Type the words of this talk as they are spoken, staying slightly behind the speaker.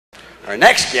Our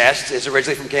next guest is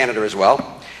originally from Canada as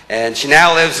well, and she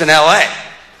now lives in LA.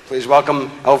 Please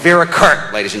welcome Elvira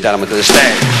Kurt, ladies and gentlemen, to the stage.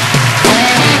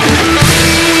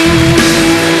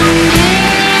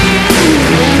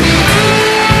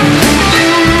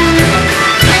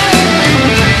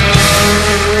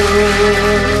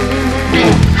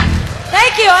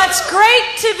 Thank you. It's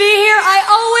great to be here. I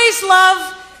always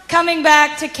love coming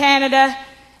back to Canada.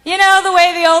 You know the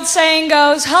way the old saying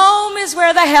goes, home is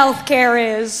where the health care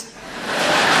is.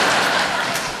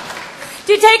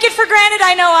 Do you take it for granted?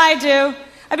 I know I do.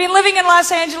 I've been living in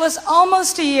Los Angeles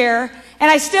almost a year,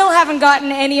 and I still haven't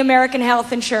gotten any American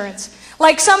health insurance.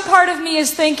 Like, some part of me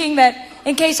is thinking that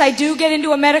in case I do get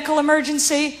into a medical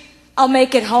emergency, I'll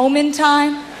make it home in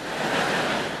time.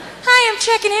 Hi, I'm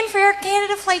checking in for Air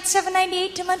Canada Flight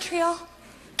 798 to Montreal.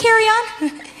 Carry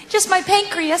on. Just my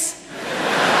pancreas.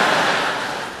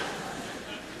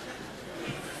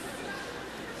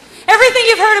 Everything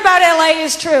you've heard about LA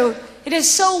is true. It is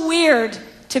so weird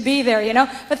to be there, you know.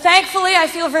 But thankfully, I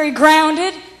feel very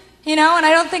grounded, you know, and I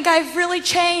don't think I've really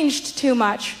changed too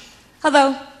much. Although,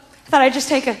 I thought I'd just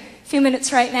take a few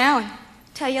minutes right now and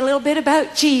tell you a little bit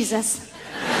about Jesus. Isn't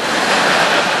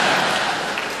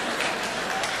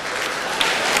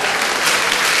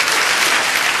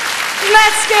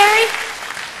that scary?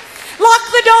 Lock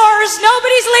the doors.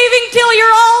 Nobody's leaving till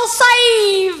you're all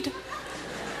saved.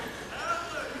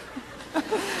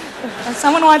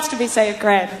 Someone wants to be saved,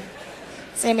 great.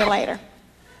 See me later.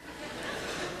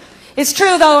 It's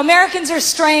true, though. Americans are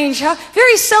strange, huh?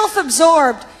 Very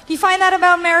self-absorbed. Do you find that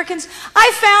about Americans?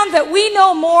 I found that we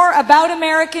know more about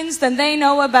Americans than they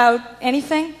know about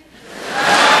anything.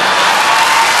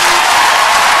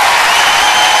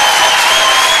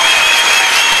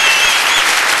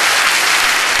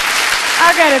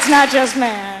 Oh, good, it's not just me.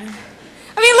 I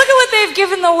mean, look at what they've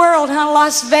given the world, huh?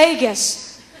 Las Vegas.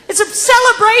 It's a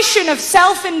celebration of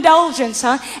self-indulgence,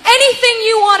 huh? Anything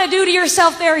you want to do to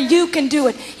yourself there, you can do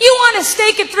it. You want a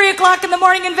steak at 3 o'clock in the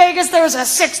morning in Vegas, there's a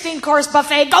 16-course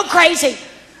buffet. Go crazy.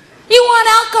 You want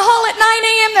alcohol at 9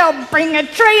 a.m., they'll bring a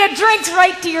tray of drinks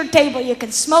right to your table. You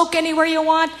can smoke anywhere you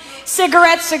want.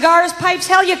 Cigarettes, cigars, pipes,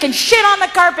 hell, you can shit on the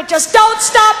carpet. Just don't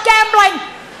stop gambling.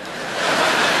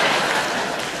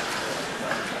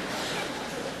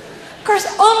 Of course,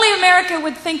 only America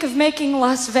would think of making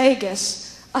Las Vegas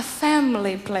a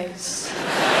family place.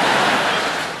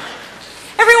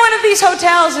 Every one of these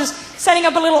hotels is setting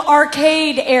up a little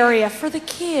arcade area for the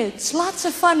kids. Lots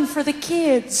of fun for the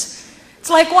kids. It's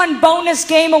like one bonus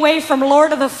game away from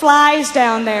Lord of the Flies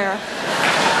down there.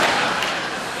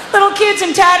 Little kids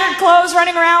in tattered clothes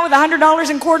running around with $100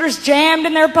 in quarters jammed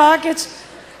in their pockets.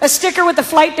 A sticker with the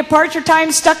flight departure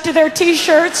time stuck to their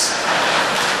t-shirts.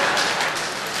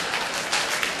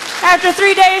 After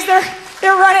 3 days,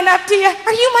 they're running up to you.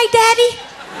 Are you my daddy?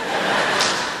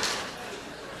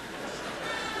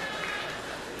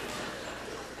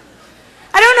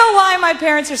 I don't know why my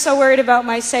parents are so worried about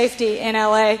my safety in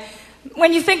LA.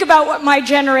 When you think about what my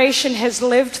generation has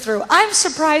lived through, I'm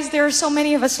surprised there are so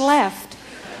many of us left.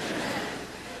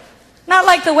 Not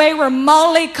like the way we're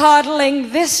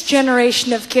mollycoddling this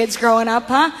generation of kids growing up,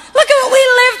 huh? Look at what we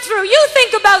lived through. You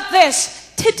think about this.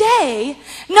 Today,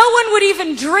 no one would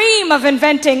even dream of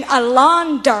inventing a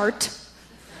lawn dart.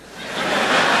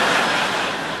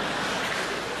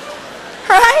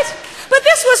 Right? But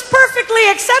this was perfectly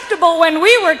acceptable when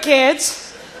we were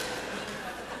kids.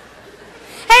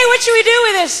 Hey, what should we do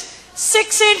with this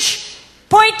 6-inch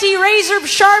pointy razor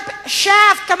sharp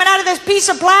shaft coming out of this piece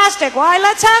of plastic? Why,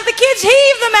 let's have the kids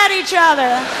heave them at each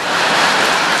other.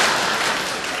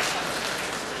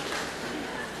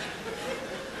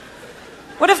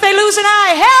 What if they lose an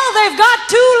eye? Hell, they've got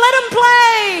to. Let them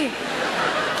play.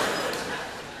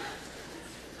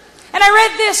 And I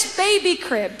read this, baby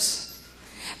cribs.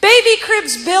 Baby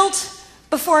cribs built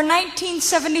before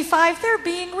 1975, they're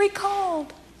being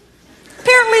recalled.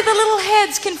 Apparently the little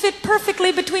heads can fit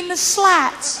perfectly between the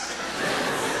slats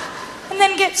and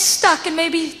then get stuck and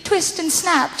maybe twist and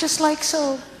snap just like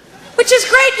so. Which is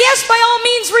great, yes, by all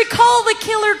means recall the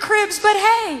killer cribs, but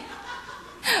hey,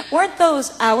 weren't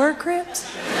those our cribs?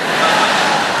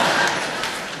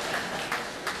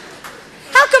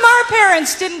 How come our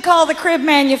parents didn't call the crib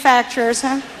manufacturers,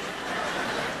 huh?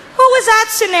 What was that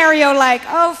scenario like?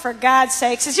 Oh, for God's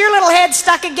sakes, is your little head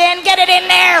stuck again? Get it in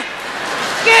there.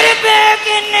 Get it back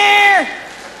in there.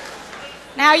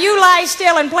 Now you lie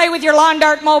still and play with your lawn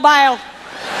dart mobile.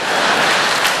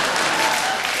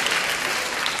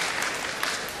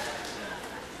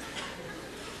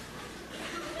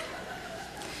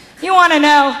 You want to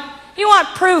know You want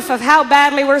proof of how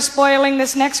badly we're spoiling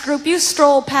this next group? You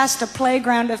stroll past a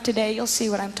playground of today, you'll see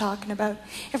what I'm talking about.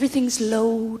 Everything's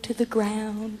low to the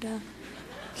ground.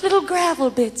 Little gravel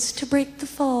bits to break the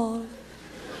fall.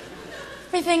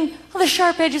 Everything, all the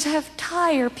sharp edges have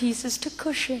tire pieces to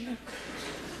cushion.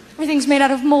 Everything's made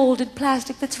out of molded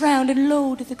plastic that's round and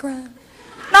low to the ground.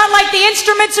 Not like the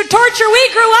instruments of torture we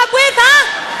grew up with, huh?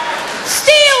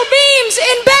 Steel beams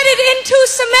embedded into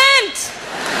cement.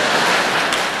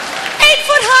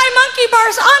 8-foot-high monkey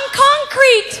bars on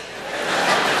concrete.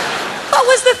 What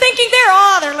was the thinking there?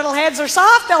 Oh, their little heads are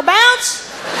soft, they'll bounce.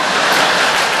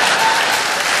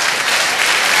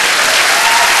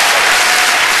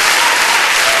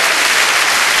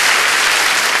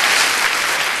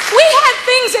 We had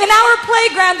things in our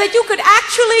playground that you could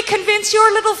actually convince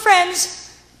your little friends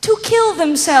to kill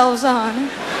themselves on.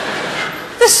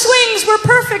 The swings were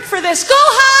perfect for this. Go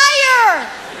higher!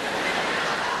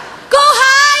 Go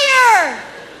higher!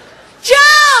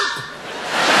 Jump!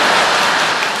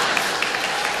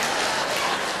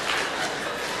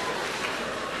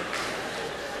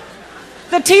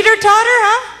 The teeter-totter,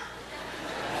 huh?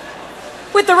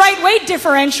 With the right weight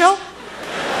differential.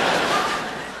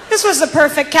 This was the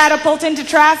perfect catapult into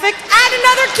traffic. Add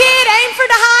another kid, aim for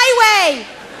the highway.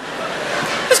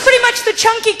 It was pretty much the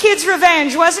chunky kid's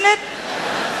revenge, wasn't it?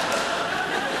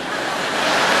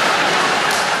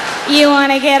 You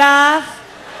want to get off?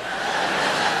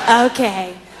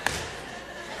 Okay.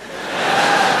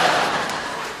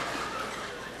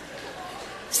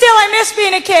 Still, I miss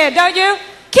being a kid, don't you?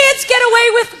 Kids get away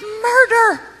with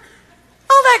murder.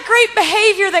 All that great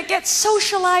behavior that gets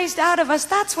socialized out of us,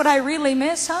 that's what I really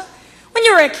miss, huh? When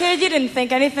you were a kid, you didn't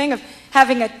think anything of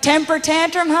having a temper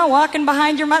tantrum, huh? Walking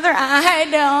behind your mother. I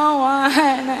don't want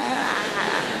to.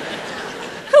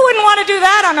 Who wouldn't want to do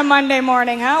that on a Monday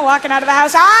morning, huh? Walking out of the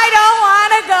house. I don't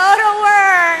want to go to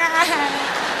work.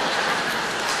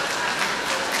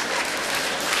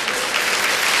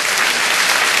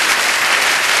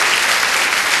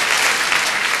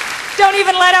 Don't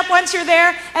even let up once you're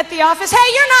there at the office. Hey,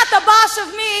 you're not the boss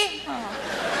of me. Oh.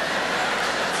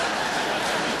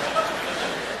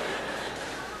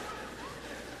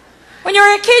 When you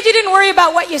were a kid, you didn't worry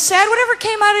about what you said. Whatever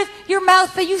came out of your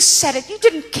mouth, you said it. You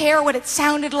didn't care what it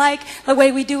sounded like, the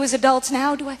way we do as adults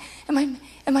now. Am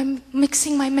I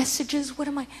mixing my messages? What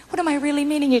am I really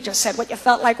meaning? You just said what you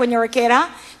felt like when you were a kid, huh?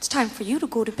 It's time for you to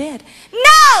go to bed.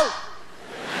 No!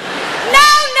 No,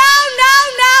 no, no,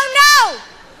 no, no!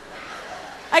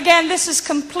 Again, this is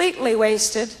completely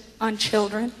wasted on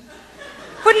children.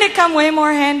 Wouldn't it come way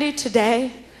more handy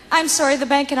today? I'm sorry, the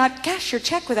bank cannot cash your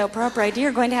check without proper ID.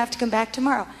 You're going to have to come back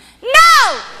tomorrow.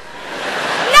 No!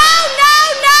 No, no,